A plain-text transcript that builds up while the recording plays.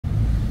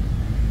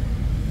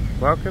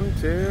Welcome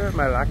to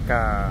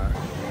Malacca.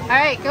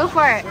 Alright, go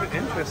for it. So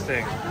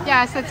interesting.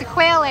 Yeah, so it's a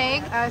quail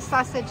egg,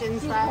 sausage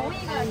inside,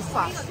 and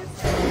sauce.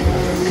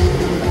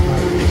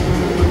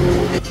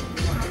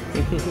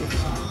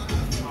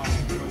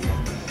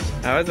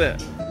 How is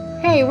it?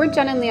 Hey, we're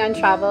Jenn and Leon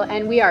Travel,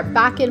 and we are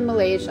back in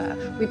Malaysia.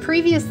 We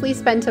previously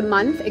spent a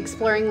month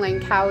exploring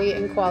Langkawi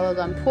and Kuala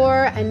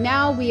Lumpur, and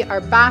now we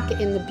are back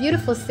in the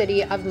beautiful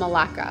city of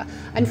Malacca.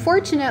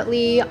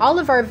 Unfortunately, all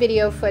of our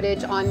video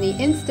footage on the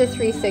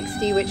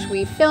Insta360, which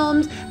we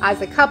filmed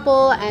as a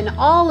couple, and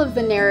all of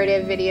the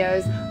narrative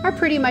videos are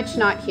pretty much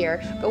not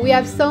here. But we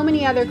have so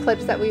many other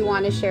clips that we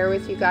want to share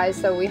with you guys,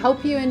 so we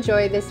hope you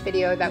enjoy this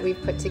video that we've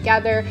put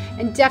together,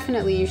 and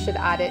definitely you should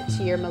add it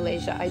to your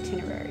Malaysia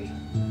itinerary.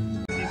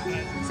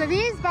 So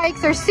these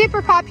bikes are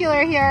super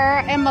popular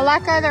here in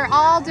Malacca. They're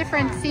all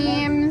different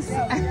themes.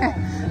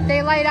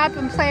 They light up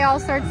and play all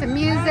sorts of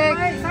music.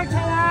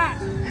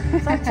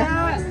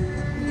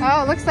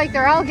 Oh, it looks like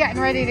they're all getting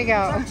ready to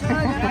go.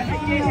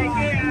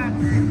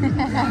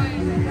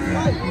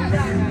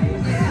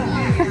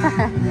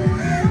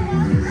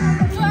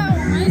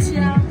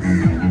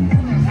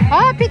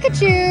 Oh,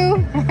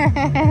 Pikachu!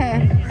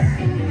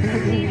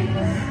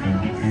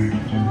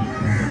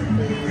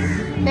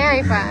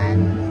 Very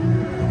fun.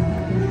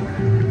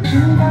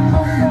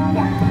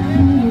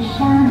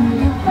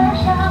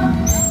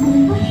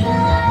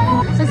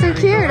 So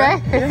cute,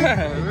 right?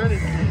 Yeah, really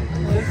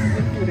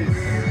cute.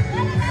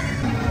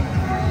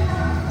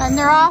 And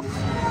they're off.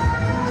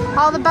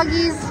 All the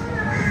buggies.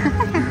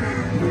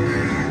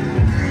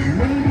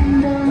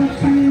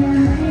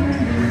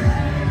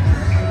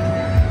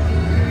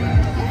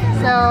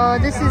 So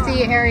this is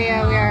the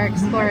area we are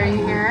exploring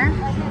here.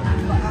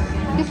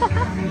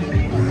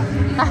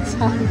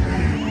 Awesome.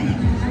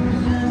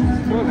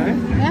 Cool, eh?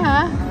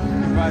 Yeah.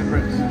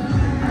 Vibrant.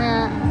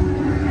 Yeah.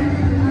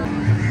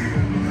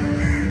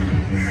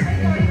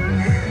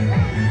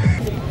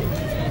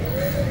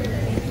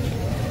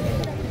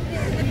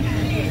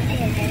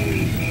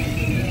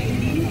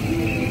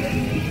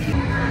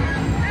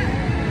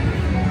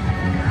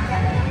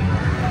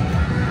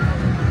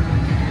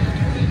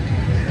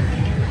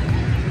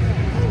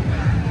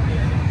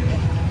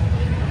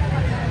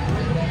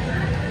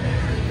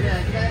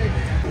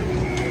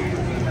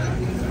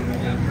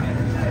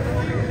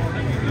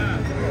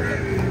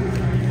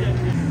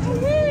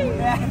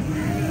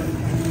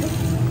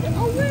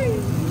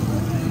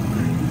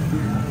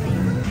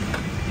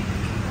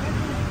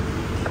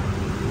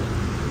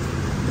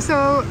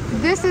 So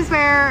this is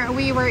where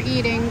we were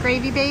eating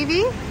Gravy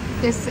Baby.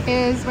 This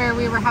is where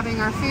we were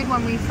having our food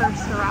when we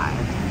first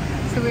arrived.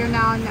 So we're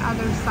now on the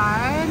other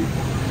side.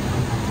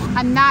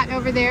 And that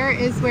over there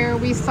is where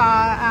we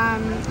saw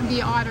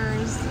the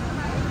otters.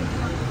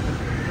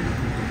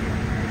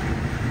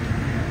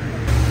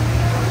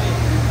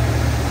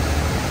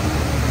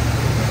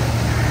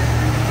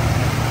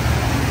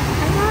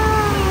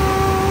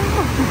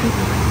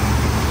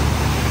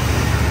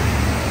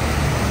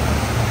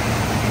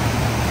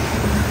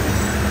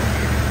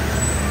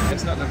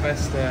 It's not the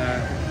best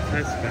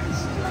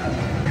fest.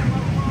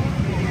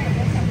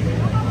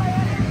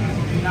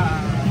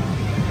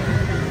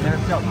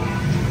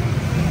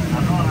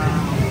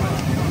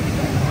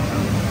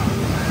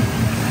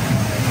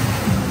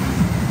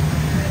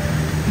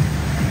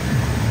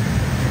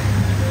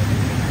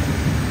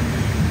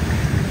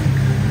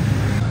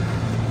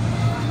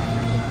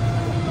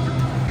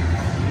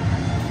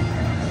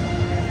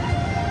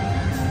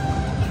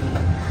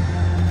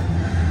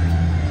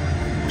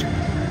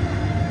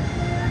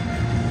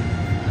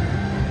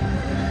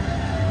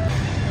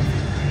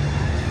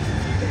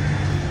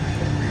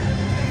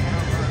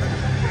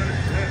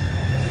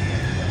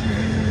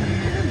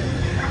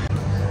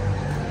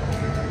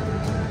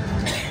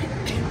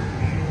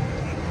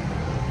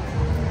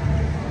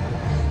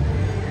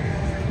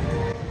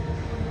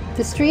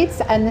 The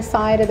streets and the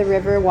side of the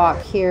river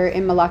walk here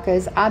in Malacca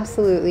is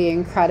absolutely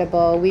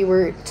incredible. We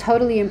were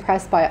totally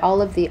impressed by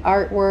all of the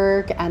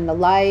artwork and the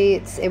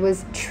lights. It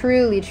was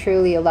truly,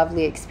 truly a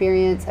lovely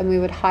experience, and we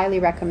would highly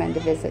recommend a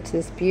visit to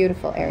this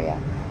beautiful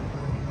area.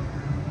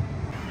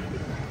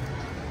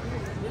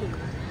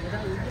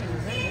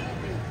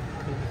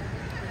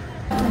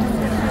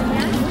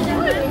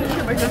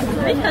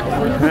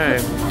 Okay.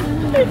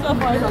 I'm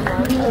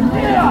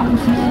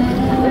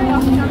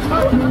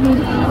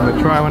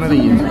gonna try one of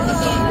these. Those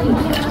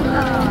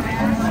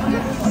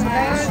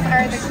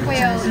are the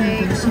quail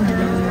eggs.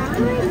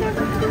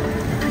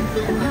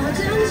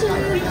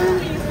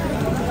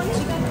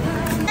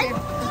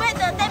 Wait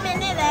the 10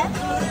 minutes.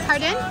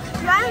 Pardon?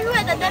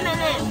 Wait the 10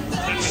 minutes.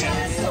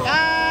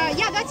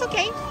 Yeah, that's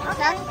okay.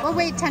 Yeah, we'll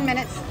wait 10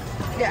 minutes.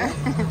 Yeah.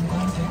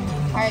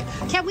 All right.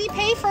 Can we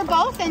pay for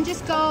both and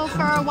just go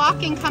for a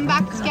walk and come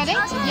back to get it?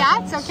 Yeah,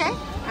 it's okay?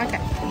 Okay.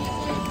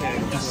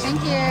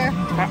 Thank you.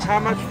 How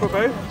much for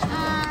both?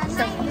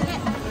 So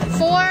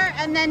 4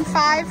 and then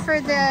 5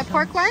 for the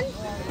pork one?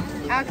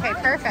 Okay,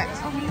 perfect.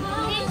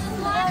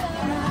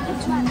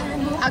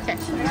 Okay. Okay.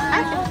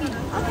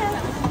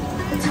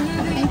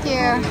 Thank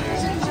you.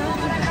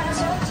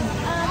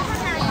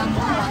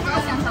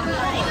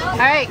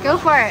 right, go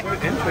for it. So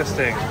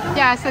interesting.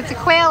 Yeah, so it's a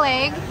quail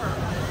egg.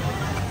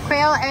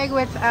 Quail egg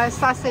with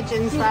sausage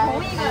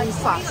inside and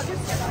sauce.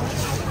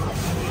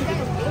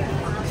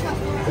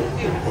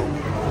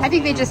 I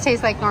think they just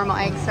taste like normal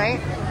eggs, right?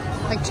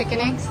 Like chicken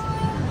eggs.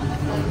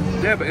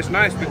 Yeah, but it's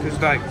nice because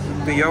like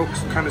the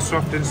yolk's kind of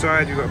soft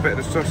inside. You've got a bit of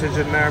the sausage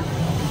in there.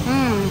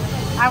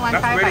 I want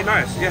to try That's really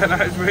that. nice. Yeah,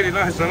 that is really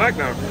nice. I like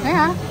that.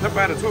 Yeah. Not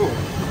bad at all.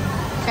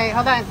 Okay,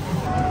 hold on.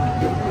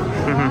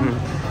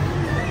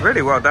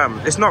 Really well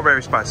done. It's not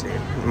very spicy,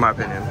 in my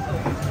opinion.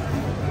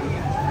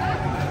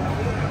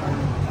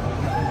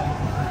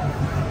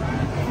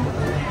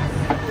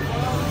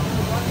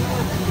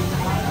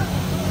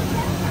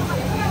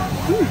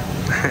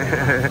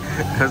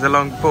 There's a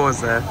long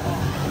pause there.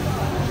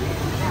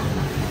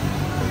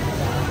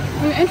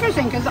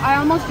 Interesting, because I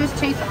almost just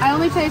taste, I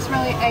only taste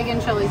really egg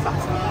and chili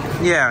sauce.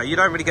 Yeah, you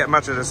don't really get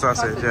much of the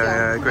sausage.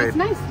 Yeah, agreed. It's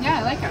nice. Yeah,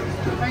 I like it.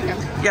 Very good.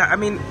 Yeah, I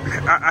mean,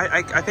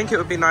 I think it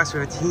would be nice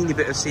with a teeny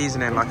bit of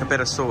seasoning, like a bit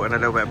of salt and a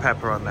little bit of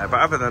pepper on there.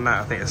 But other than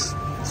that, I think it's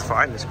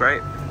fine. It's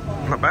great.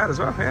 Not bad as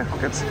well. Yeah,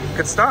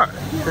 good start.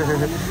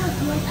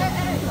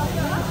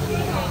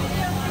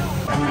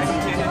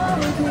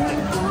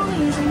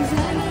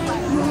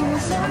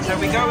 So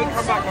we go and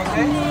come back,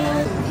 okay?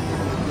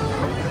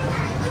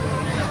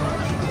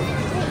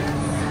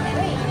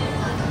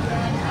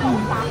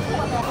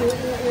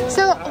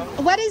 So,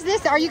 what is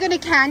this? Are you going to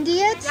candy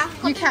it?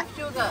 Yeah, You can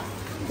sugar.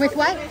 with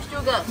what?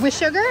 Sugar. With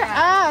sugar?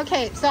 Ah,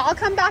 okay. So I'll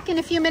come back in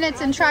a few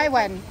minutes and try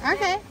one.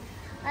 Okay. All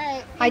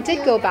right. I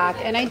did go back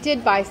and I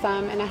did buy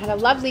some, and I had a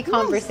lovely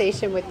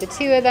conversation with the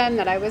two of them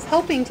that I was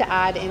hoping to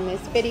add in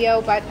this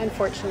video, but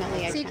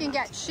unfortunately I So you can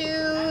cannot. get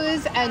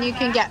shoes, and you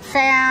can get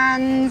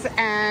fans,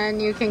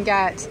 and you can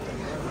get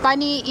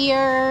bunny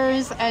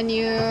ears, and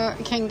you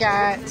can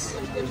get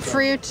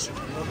fruit.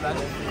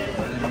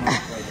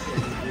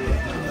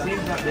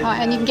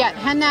 And you can get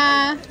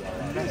henna,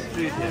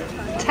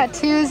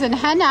 tattoos and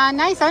henna.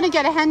 Nice. I want to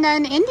get a henna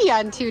in India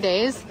in 2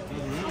 days.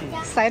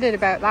 Excited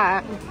about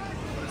that.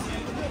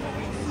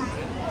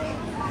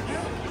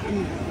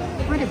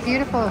 What a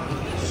beautiful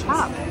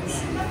shop.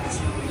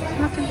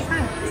 Look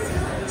inside.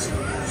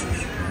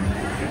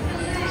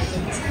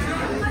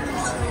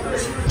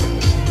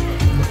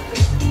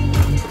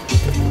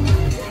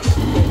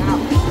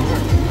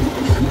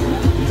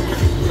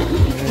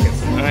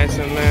 Nice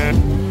in there.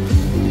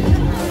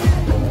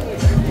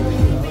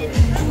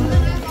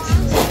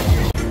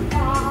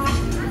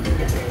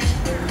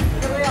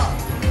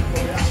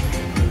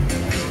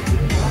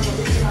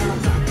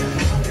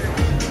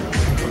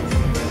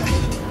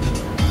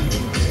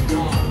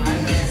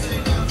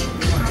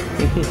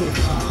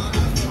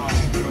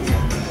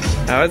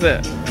 How is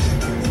it?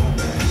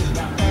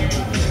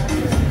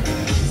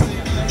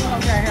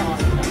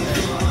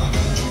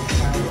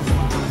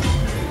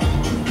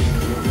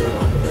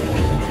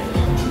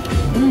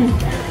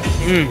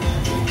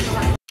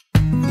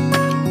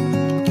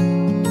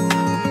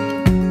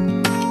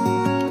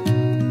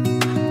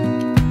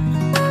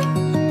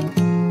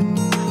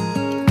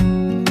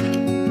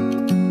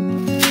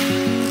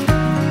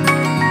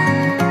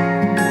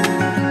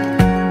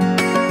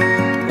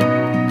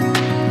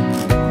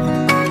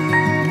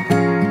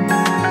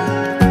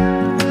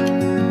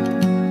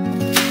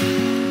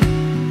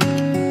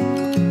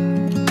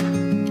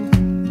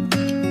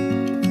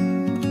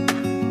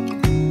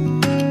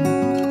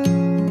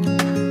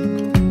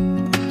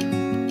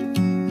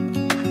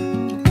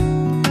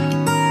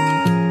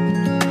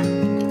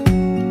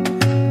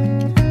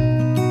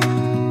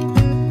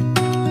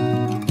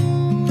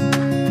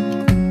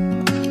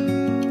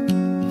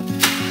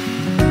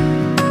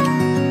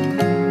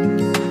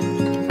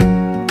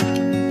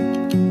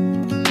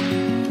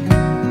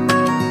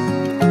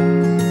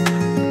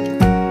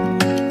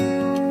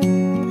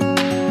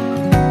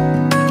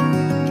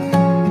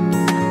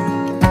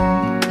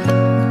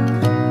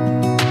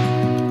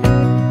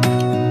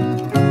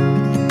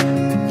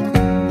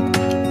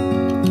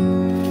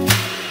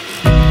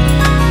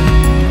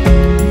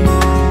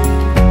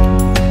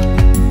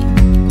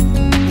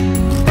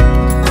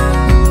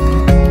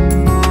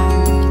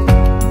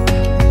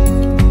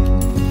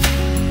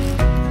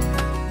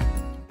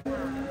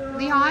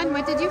 Leon,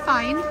 what did you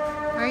find?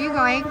 Where are you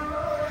going?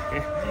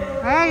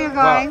 Where are you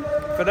going?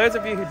 Well, for those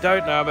of you who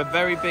don't know, I'm a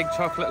very big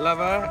chocolate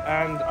lover,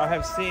 and I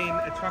have seen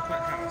a chocolate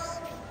house.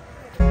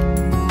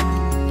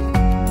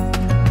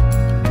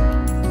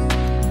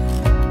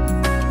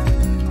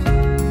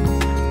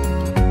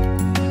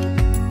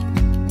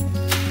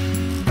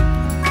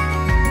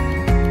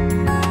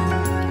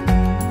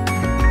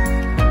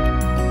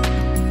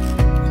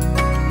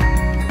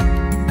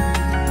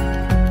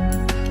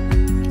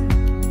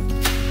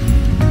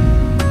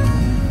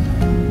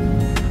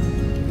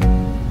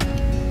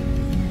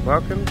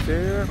 Welcome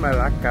to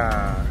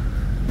Malacca.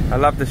 I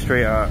love the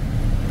street art.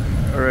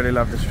 I really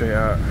love the street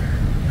art.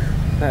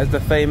 That is the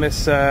famous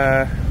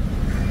sort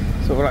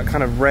of like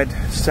kind of red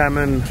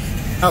salmon.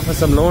 Out for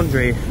some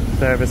laundry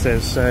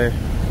services, so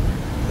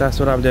that's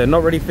what I'm doing.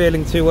 Not really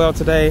feeling too well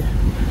today.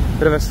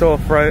 Bit of a sore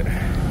throat,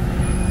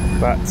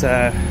 but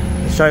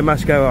The show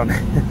must go on. The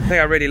thing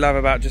I really love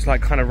about just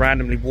like kind of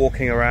randomly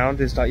walking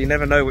around is like you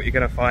never know what you're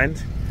gonna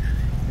find.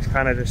 It's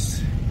kind of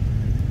just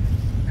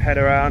head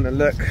around and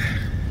look,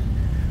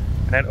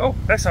 and then oh,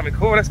 there's something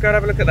cool. Let's go and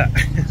have a look at that.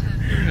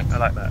 I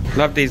like that.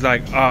 Love these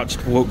like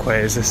arched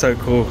walkways. They're so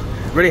cool.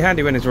 Really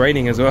handy when it's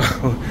raining as well,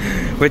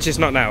 which is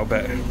not now,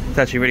 but it's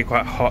actually really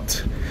quite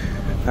hot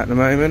at the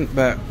moment.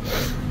 But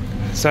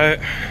so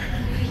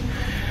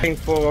looking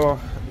for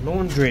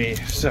laundry.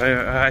 So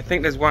I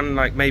think there's one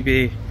like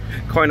maybe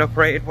coin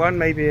operated one,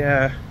 maybe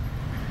a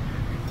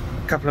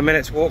couple of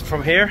minutes walk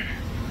from here.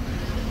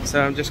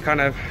 So I'm just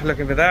kind of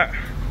looking for that.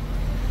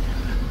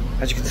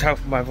 As you can tell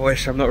from my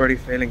voice, I'm not really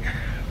feeling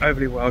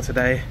overly well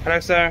today. Hello,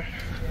 sir.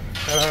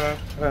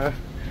 Hello.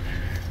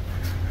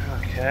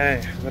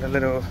 Okay, got a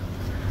little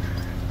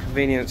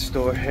convenience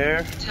store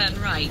here. Turn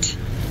right.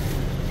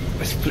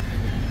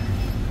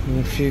 And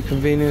a few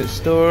convenience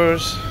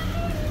stores.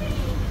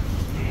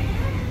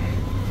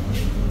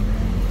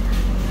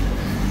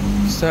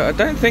 So I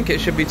don't think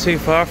it should be too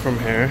far from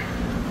here,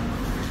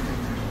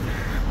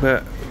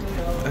 but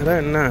I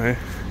don't know.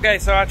 Okay,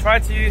 so I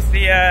tried to use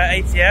the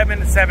ATM in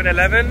the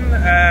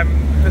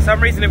 7-Eleven. For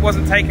some reason it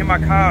wasn't taking my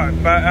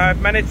card, but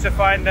I've managed to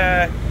find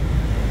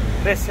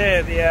this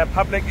here, the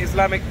Public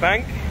Islamic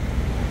Bank,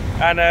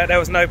 and there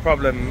was no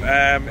problem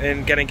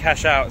in getting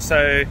cash out.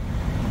 So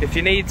if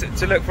you need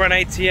to look for an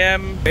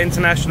ATM,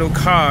 international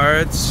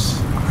cards,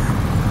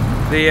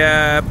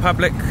 the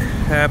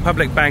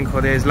public bank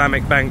or the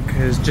Islamic bank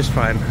is just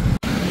fine. You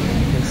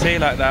can see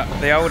like that,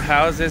 the old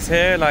houses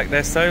here, like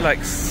they're so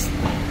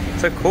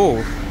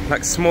cool,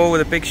 like small with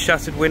the big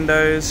shuttered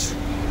windows,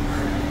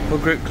 all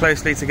grouped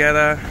closely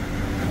together.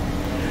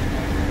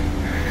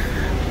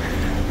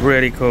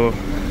 Really cool.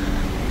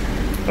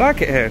 I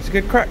like it here, it's a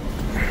good crack.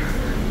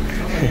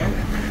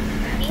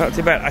 Not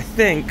too bad. I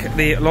think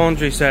the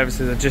laundry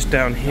services are just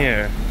down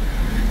here,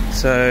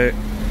 so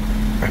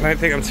I don't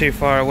think I'm too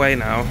far away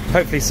now.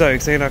 Hopefully so,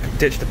 because then I can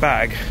ditch the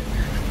bag.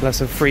 I'll have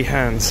some free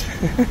hands.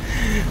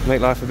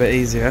 Make life a bit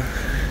easier.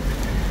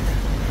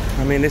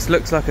 I mean, this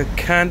looks like a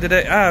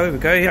candidate. Oh, here we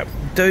go. Yep,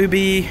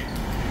 Adobe.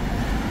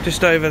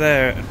 Just over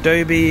there.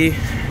 Adobe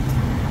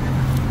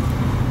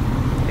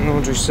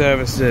Laundry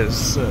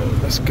Services. So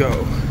let's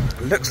go.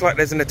 Looks like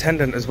there's an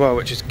attendant as well,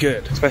 which is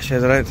good. Especially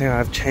as I don't think I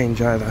have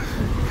change either.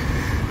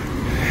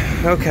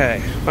 Okay,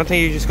 one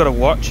thing you just got to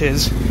watch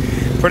is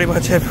pretty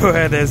much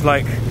everywhere there's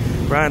like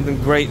random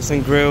grates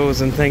and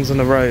grills and things on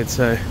the road,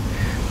 so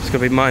just gotta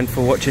be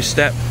mindful, watch your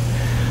step.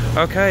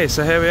 Okay,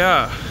 so here we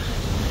are,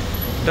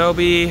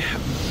 Dolby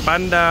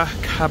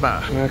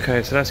Bandaraya.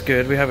 Okay, so that's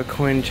good. We have a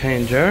coin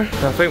changer.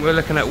 So I think we're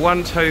looking at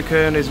 1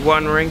 token is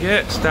 1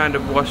 ringgit.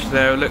 Standard wash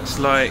there looks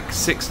like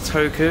 6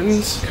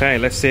 tokens. Okay,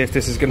 let's see if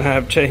this is gonna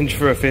have change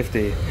for a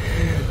 50.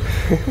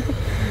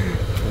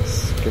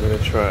 Let's give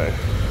it a try.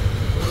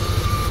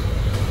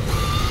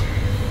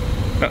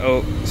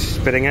 Uh-oh,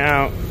 spitting it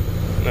out.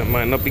 That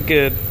might not be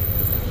good.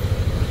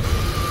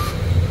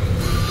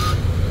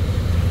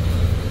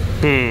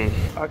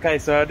 Okay,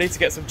 so I need to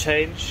get some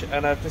change,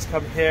 and I've just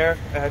come here.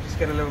 Just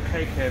get a little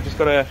cake here. I've just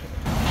got to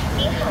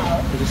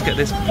just get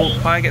this pork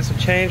pie, get some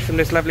change from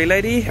this lovely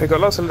lady. We've got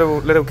lots of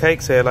little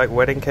cakes here, like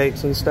wedding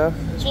cakes and stuff.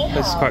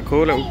 This is quite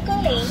cool, little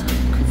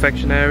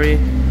confectionery.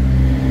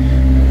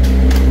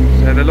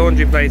 So the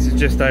laundry place is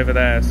just over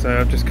there, so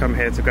I've just come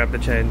here to grab the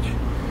change.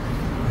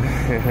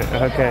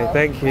 Okay,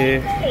 thank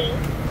you.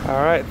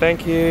 Alright,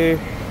 thank you.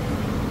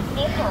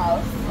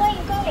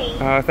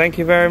 Thank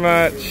you very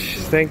much.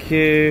 Thank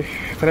you.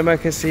 Terima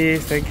kasih.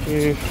 Thank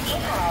you.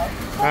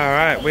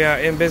 Alright, we are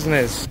in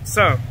business.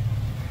 So,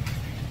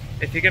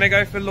 if you're going to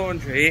go for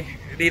laundry,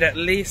 you need at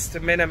least a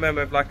minimum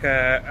of like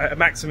a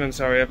maximum,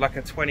 sorry, of like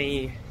a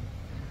 20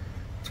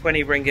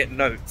 ringgit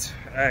note.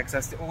 Because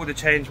that's all the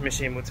change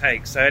machine will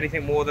take. So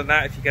anything more than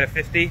that, if you get a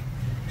 50,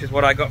 which is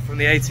what I got from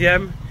the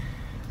ATM,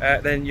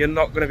 then you're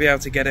not going to be able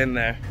to get in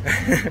there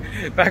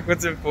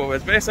backwards and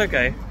forwards, but it's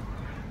okay,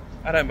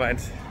 I don't mind.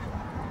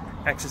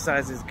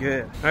 Exercise is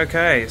good.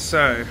 Okay,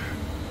 so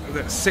we've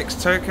got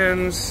 6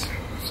 tokens.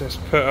 So let's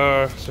put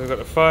our, so we've got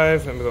a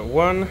 5 and we've got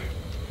 1.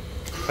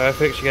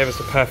 Perfect, she gave us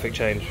the perfect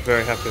change,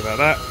 very happy about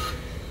that.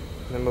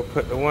 And then we'll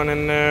put the 1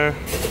 in there.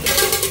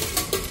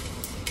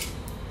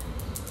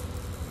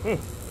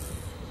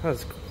 I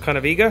was kind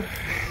of eager.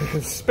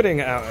 Spitting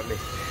it out at me.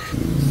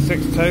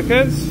 6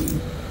 tokens.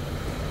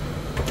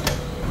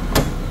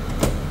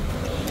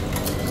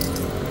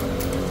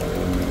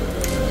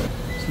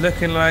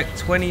 Looking like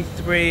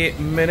 23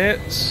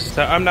 minutes.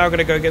 So I'm now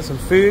gonna go get some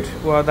food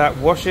while that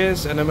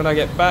washes, and then when I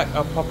get back,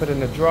 I'll pop it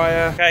in the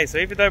dryer. Okay, so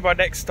even though my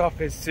next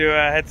stop is to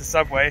head to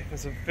Subway for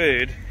some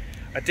food,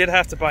 I did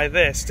have to buy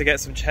this to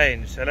get some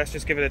change. So let's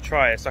just give it a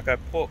try. It's like a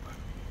pork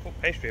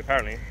pastry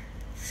apparently.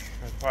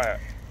 Let's try it.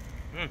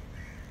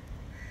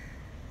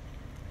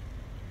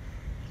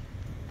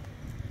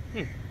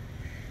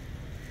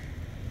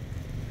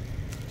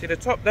 See, the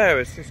top there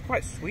is just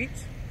quite sweet.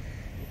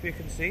 You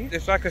can see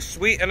it's like a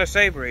sweet and a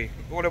savory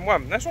all in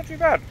one. That's not too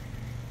bad.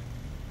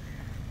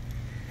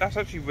 That's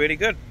actually really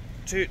good.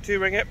 2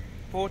 ringgit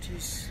 40.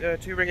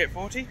 2 ringgit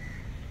 40.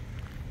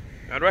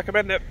 I'd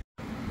recommend it.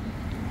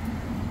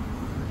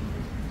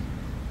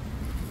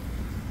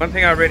 One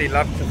thing I really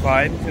love to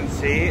find and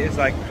see is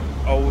like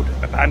old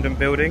abandoned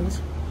buildings.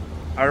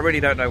 I really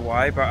don't know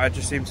why, but I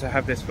just seem to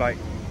have this like,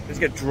 just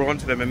get drawn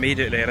to them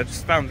immediately. And I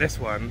just found this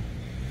one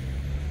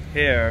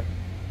here,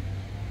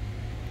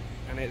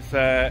 and it's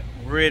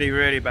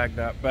really bagged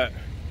up, but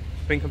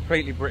it's been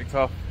completely bricked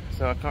off,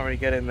 so I can't really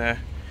get in there,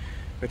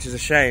 which is a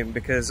shame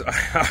because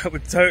I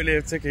would totally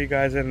have took you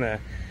guys in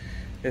there.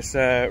 It's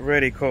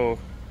really cool.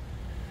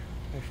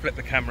 Let me flip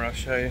the camera, I'll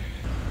show you.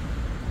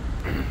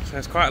 So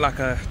it's quite like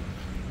a,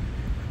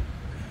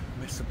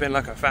 must have been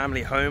like a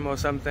family home or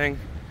something.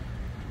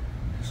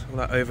 It's all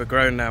like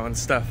overgrown now and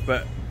stuff,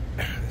 but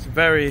it's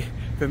very,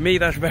 for me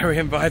that's very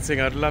inviting.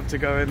 I'd love to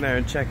go in there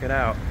and check it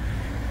out,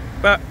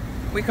 but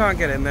we can't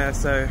get in there,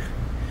 so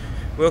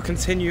we'll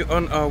continue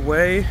on our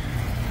way.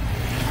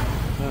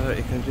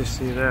 You can just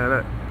see there,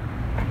 look.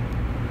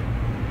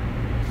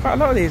 Quite a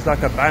lot of these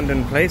like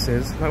abandoned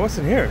places. Like, what's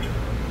in here?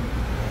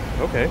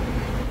 Okay.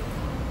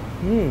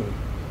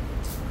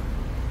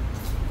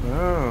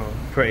 Oh,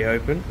 pretty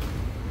open.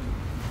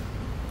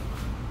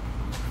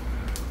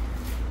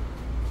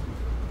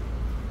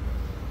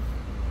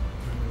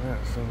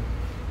 So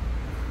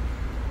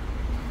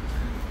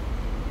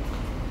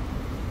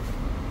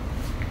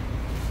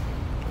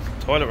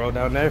toilet roll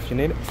down there if you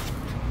need it.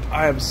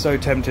 I am so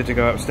tempted to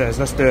go upstairs.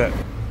 Let's do it.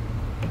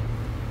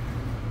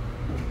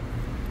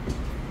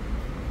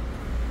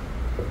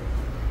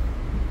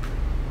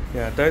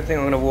 Yeah, I don't think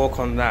I'm going to walk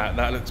on that.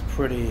 That looks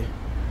pretty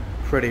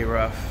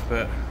rough,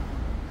 but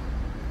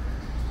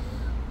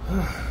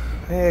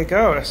there you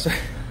go.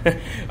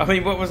 I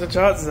mean, what was the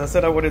chances? I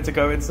said I wanted to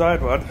go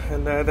inside one,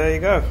 and there you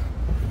go.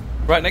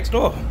 Right next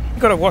door. You've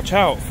got to watch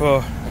out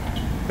for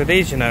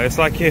these, you know. It's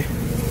like you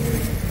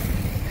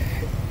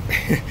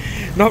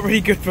not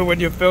really good for when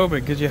you're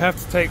filming, because you have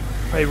to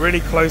pay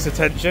really close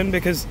attention,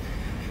 because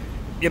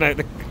you know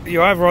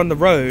you're either on the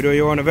road or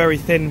you're on a very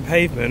thin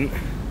pavement,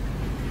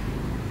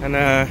 and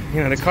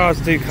you know the cars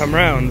do come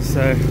round.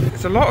 So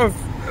it's a lot of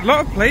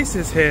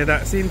places here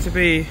that seem to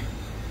be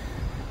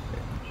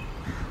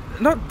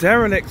not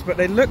derelicts, but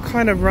they look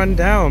kind of run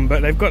down,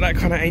 but they've got that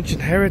kind of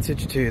ancient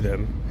heritage to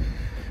them.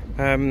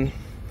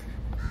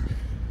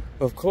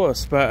 Of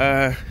course, but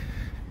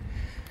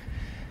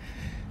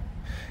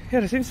yeah,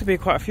 there seems to be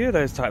quite a few of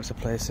those types of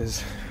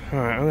places.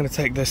 Alright, I'm going to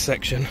take this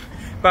section.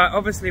 But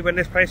obviously when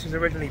this place was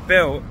originally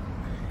built,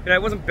 you know,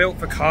 it wasn't built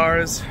for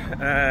cars,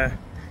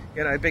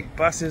 you know, big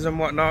buses and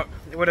whatnot.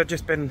 It would have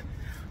just been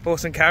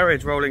horse and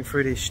carriage rolling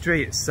through these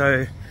streets.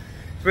 So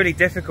it's really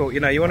difficult, you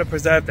know, you want to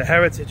preserve the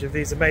heritage of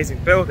these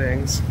amazing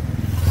buildings,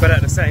 but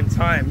at the same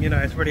time, you know,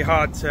 it's really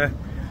hard to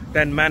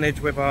then manage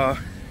with our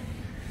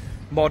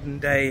modern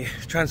day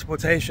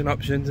transportation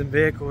options and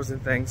vehicles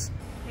and things.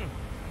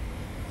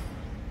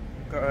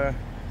 Got a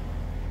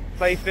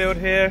playfield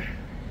here.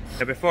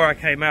 Before I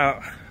came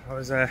out, I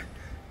was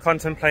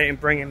contemplating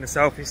bringing the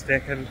selfie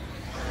stick, and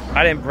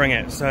I didn't bring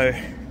it, so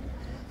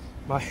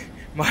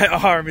my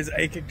arm is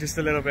aching just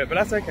a little bit, but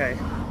that's okay.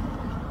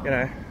 You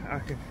know,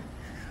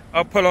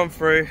 I'll pull on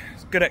through.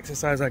 It's good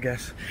exercise, I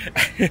guess.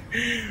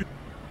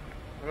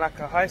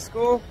 Malacca High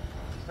School,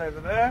 it's over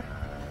there.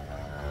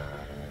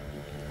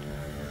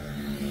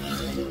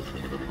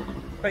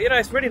 But you know,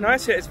 it's really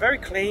nice here. It's very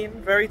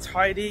clean, very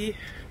tidy.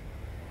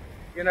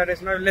 You know,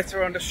 there's no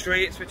litter on the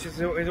streets, which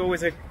is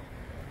always a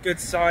good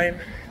sign.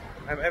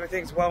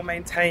 Everything's well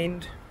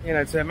maintained, you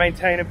know, to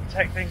maintain and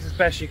protect things as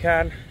best you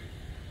can.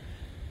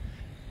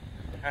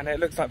 And it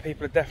looks like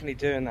people are definitely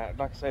doing that.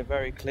 Like I say,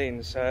 very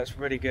clean, so it's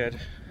really good.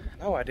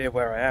 No idea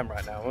where I am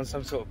right now. I'm on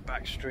some sort of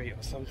back street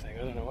or something.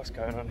 I don't know what's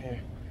going on here,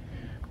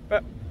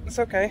 but it's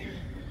okay.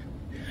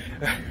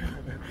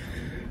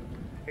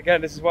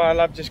 Again, this is why I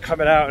love just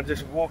coming out and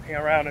just walking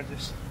around and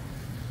just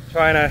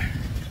trying to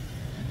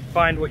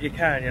find what you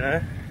can, you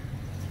know.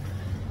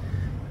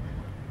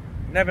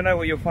 You never know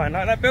what you'll find,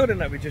 like that building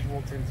that we just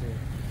walked into.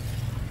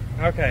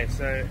 Okay,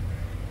 so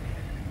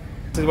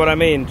this is what I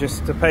mean,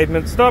 just the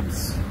pavement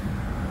stops,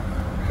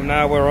 and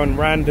now we're on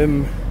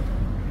random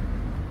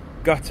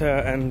gutter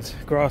and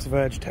grass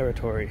verge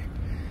territory.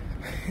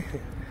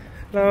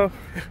 No,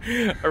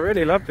 I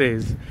really love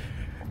these.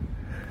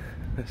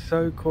 They're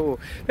so cool.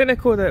 I think they're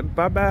called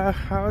Baba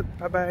houses.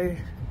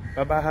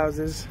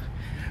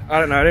 I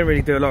don't know, I didn't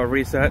really do a lot of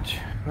research.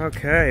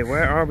 Okay,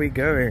 where are we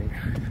going?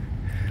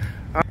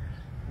 I'm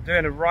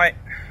doing a right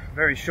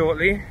very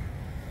shortly.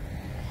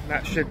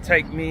 That should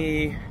take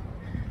me,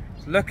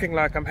 it's looking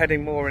like I'm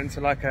heading more into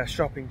like a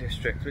shopping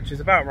district, which is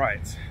about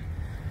right.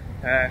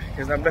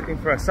 Because I'm looking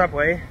for a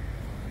Subway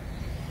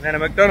and then a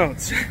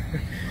McDonald's,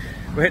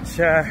 which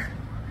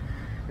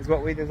is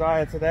what we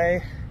desire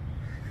today.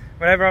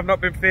 Whenever I've not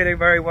been feeling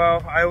very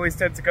well, I always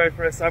tend to go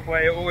for a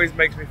Subway. It always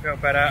makes me feel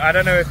better. I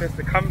don't know if it's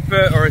the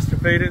comfort or it's the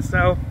food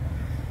itself.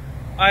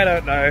 I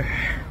don't know.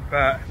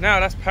 But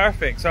no, that's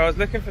perfect. So I was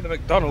looking for the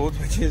McDonald's,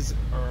 which is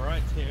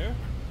right here.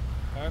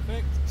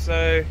 Perfect.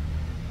 So,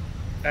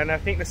 and I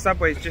think the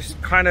Subway is just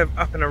kind of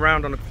up and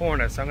around on the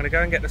corner. So I'm going to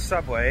go and get the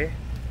Subway.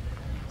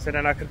 So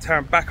then I can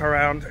turn back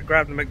around,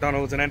 grab the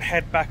McDonald's, and then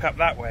head back up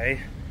that way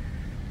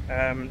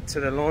to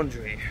the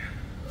laundry.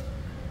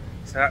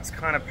 So that's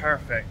kind of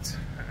perfect.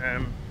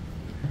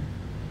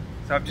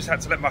 So I've just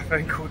had to let my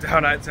phone cool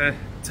down. I had to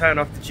turn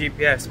off the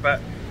GPS, but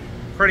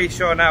pretty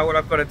sure now all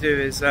I've got to do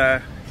is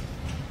head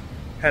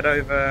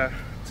over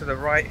to the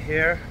right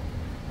here,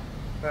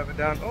 further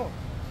down. Oh,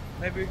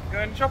 maybe we can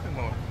go in the shopping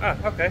mall. Ah,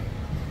 okay.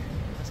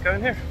 Let's go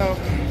in here.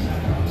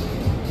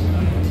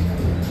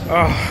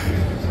 Oh,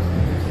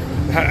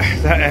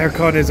 that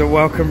aircon is a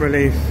welcome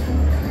relief.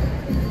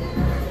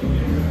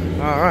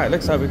 Alright,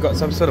 looks like we've got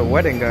some sort of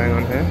wedding going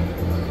on here.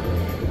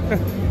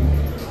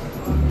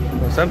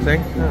 Or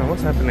something. Oh,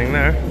 what's happening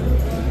there?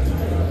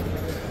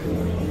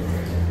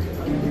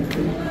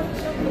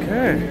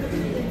 Okay.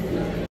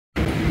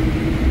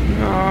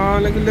 Oh,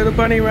 look at little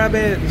bunny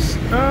rabbits.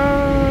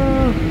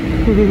 Oh,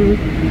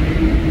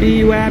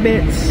 bee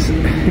rabbits.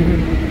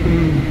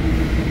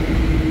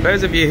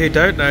 Those of you who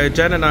don't know,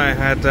 Jen and I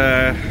had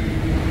a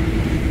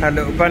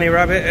little bunny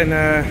rabbit in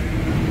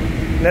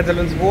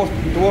Netherlands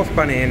dwarf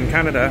bunny in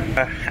Canada.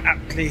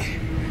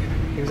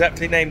 He was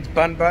aptly named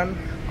Bun Bun,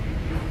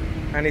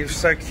 and he was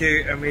so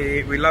cute, and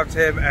we loved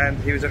him, and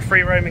he was a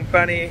free roaming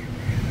bunny.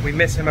 We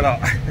miss him a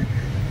lot.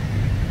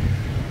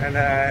 And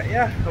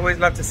yeah, always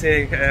love to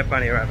see a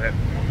bunny rabbit.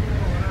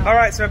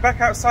 Alright, so we're back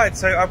outside.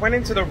 So I went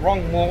into the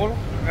wrong mall.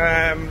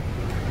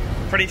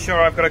 Pretty sure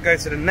I've got to go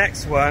to the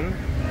next one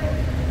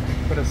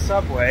for the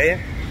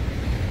subway.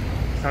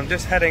 So I'm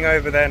just heading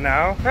over there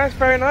now. That's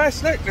very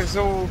nice. Look, there's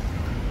all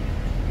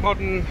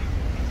modern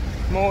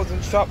malls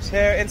and shops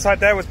here. Inside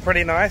there was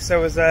pretty nice. There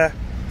was that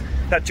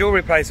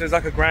jewellery place. It was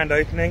like a grand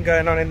opening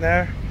going on in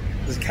there.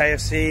 There's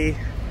KFC,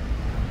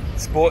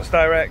 Sports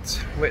Direct,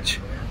 which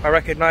I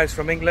recognise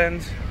from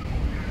England.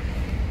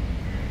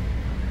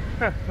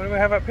 Huh, what do we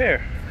have up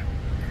here?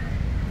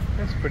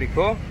 That's pretty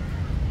cool.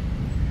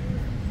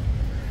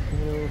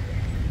 Little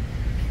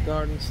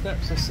garden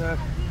steps. I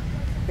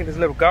think there's a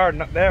little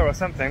garden up there or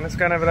something. Let's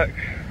go and have a look.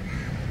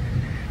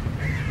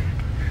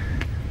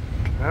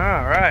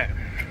 Alright,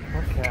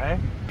 okay.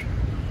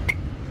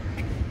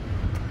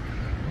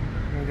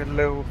 We got a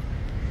little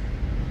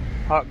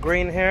hot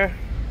green here.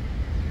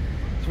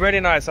 It's really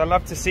nice. I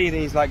love to see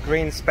these like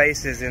green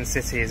spaces in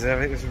cities. I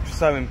think it's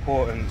so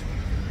important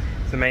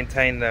to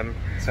maintain them.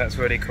 So that's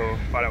really cool.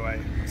 By the way,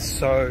 it's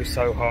so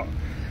hot.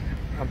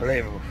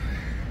 Unbelievable.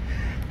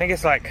 I think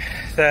it's like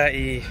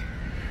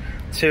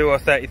 32 or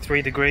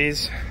 33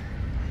 degrees,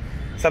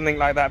 something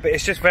like that. But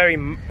it's just very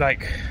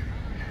like,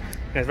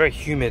 it's very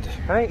humid.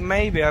 I think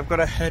maybe I've got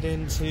to head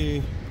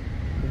into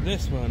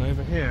this one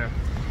over here.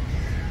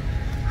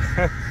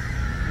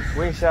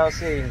 We shall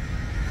see.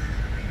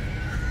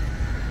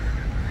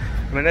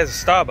 I mean, there's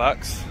a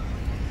Starbucks,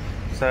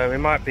 so we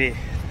might be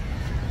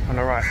on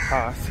the right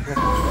path.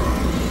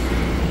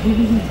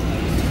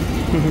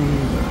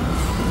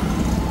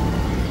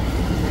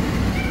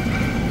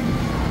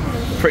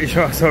 Pretty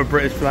sure I saw a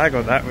British flag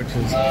on that, which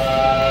is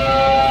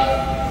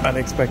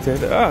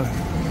unexpected.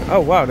 Oh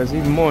wow, there's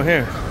even more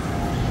here.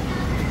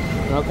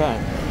 Okay.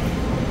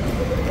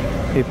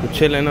 People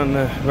chilling on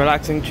the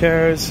relaxing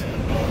chairs.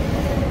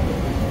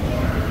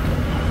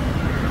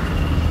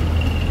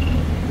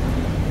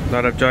 A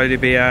lot of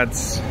Jollibee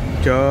ads.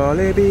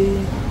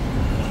 Jollibee.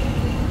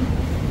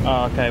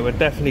 Oh, okay, we're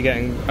definitely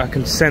getting, I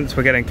can sense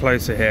we're getting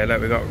closer here.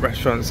 Look, we've got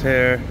restaurants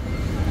here.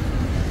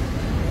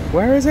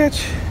 Where is it?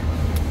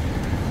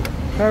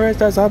 Where is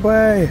the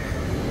subway?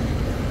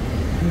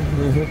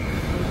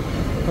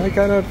 I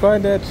cannot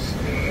find it.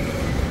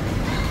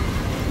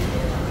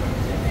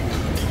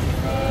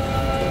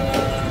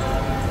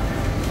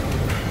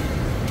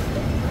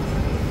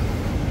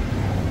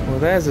 Well,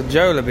 there's a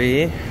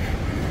Jollibee.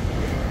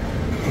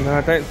 No,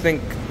 I don't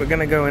think we're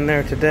gonna go in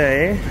there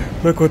today.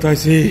 Look what I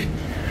see.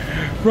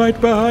 Right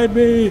behind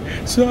me,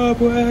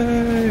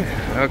 subway.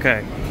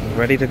 Okay,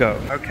 ready to go.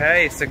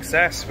 Okay,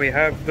 success. We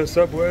have the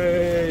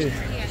subway.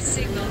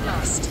 Signal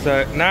lost.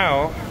 So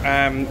now,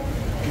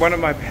 one of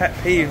my pet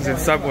peeves in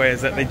Subway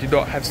is that they do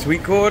not have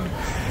sweet corn.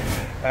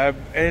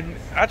 And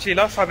actually,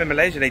 last time in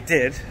Malaysia they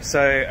did.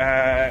 So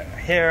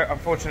here,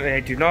 unfortunately, they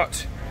do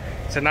not.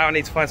 So now I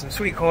need to find some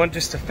sweet corn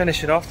just to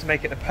finish it off to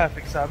make it the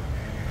perfect sub.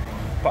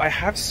 But I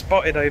have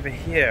spotted over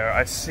here,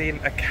 I've seen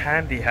a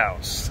candy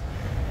house.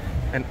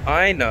 And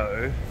I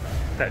know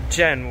that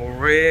Jen will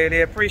really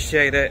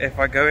appreciate it if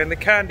I go in the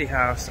candy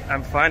house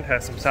and find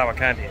her some sour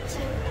candies.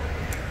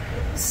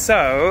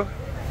 So,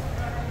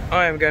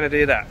 I am going to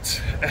do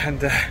that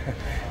and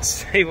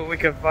see what we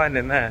can find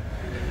in there.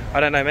 I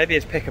don't know, maybe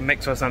it's pick and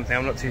mix or something,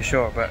 I'm not too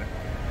sure, but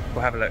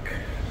we'll have a look.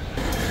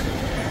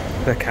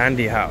 The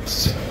candy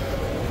house.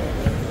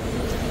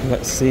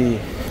 Let's see.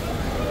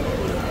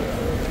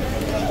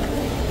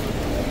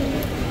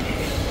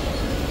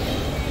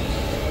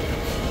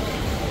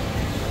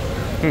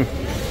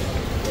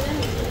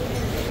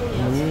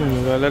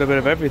 We've got a little bit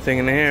of everything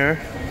in here.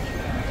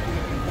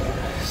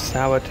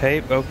 Sour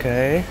tape,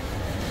 okay.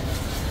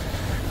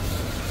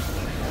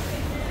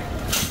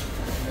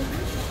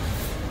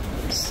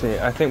 Let's see,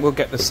 I think we'll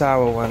get the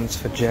sour ones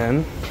for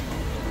Jen.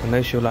 I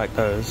know she'll like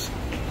those.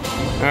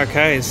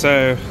 Okay,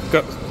 so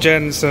got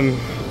Jen some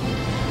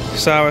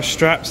sour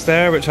straps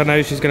there, which I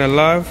know she's gonna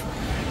love.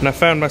 And I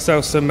found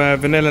myself some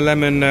vanilla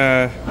lemon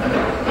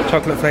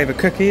chocolate flavored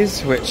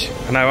cookies, which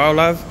I know I'll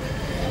love.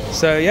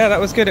 So yeah, that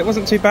was good. It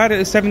wasn't too bad. It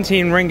was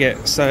 17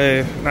 ringgit,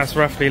 so that's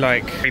roughly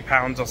like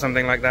 £3 or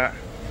something like that.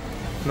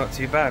 Not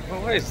too bad.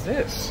 Well, what is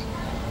this?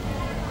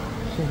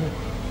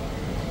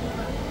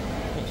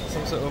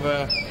 Some sort of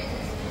a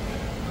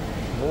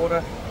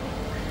water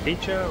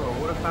feature or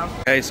water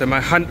fountain. Okay, so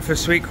my hunt for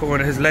sweet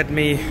corn has led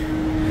me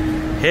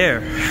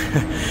here.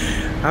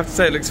 I have to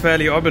say it looks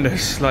fairly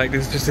ominous. Like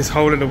there's just this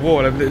hole in the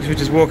wall. I'm literally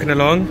just walking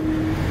along,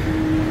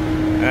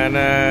 and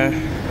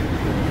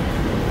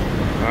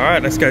all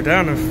right, let's go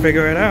down and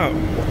figure it out. I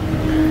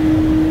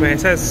mean, it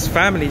says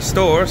family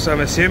store, so I'm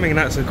assuming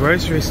that's a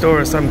grocery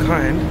store of some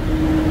kind.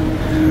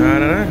 I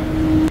don't know.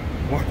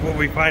 What will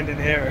we find in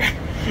here?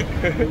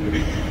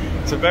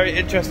 It's a very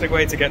interesting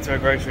way to get to a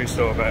grocery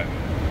store, but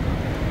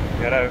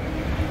you know.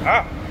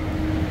 Ah!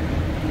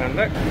 And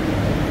look.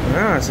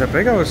 Ah, it's a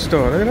big old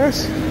store, look at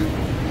this.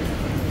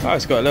 Oh,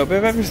 it's got a little bit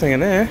of everything in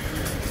there.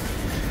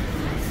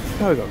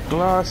 Oh, we've got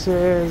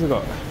glasses, we've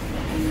got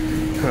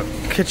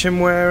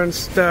kitchenware and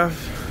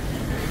stuff.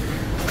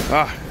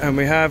 Ah, and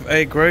we have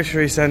a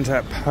grocery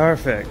centre.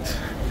 Perfect.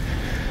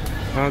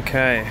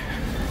 Okay.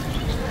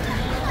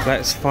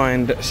 Let's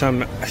find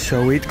some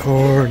sweet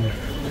corn.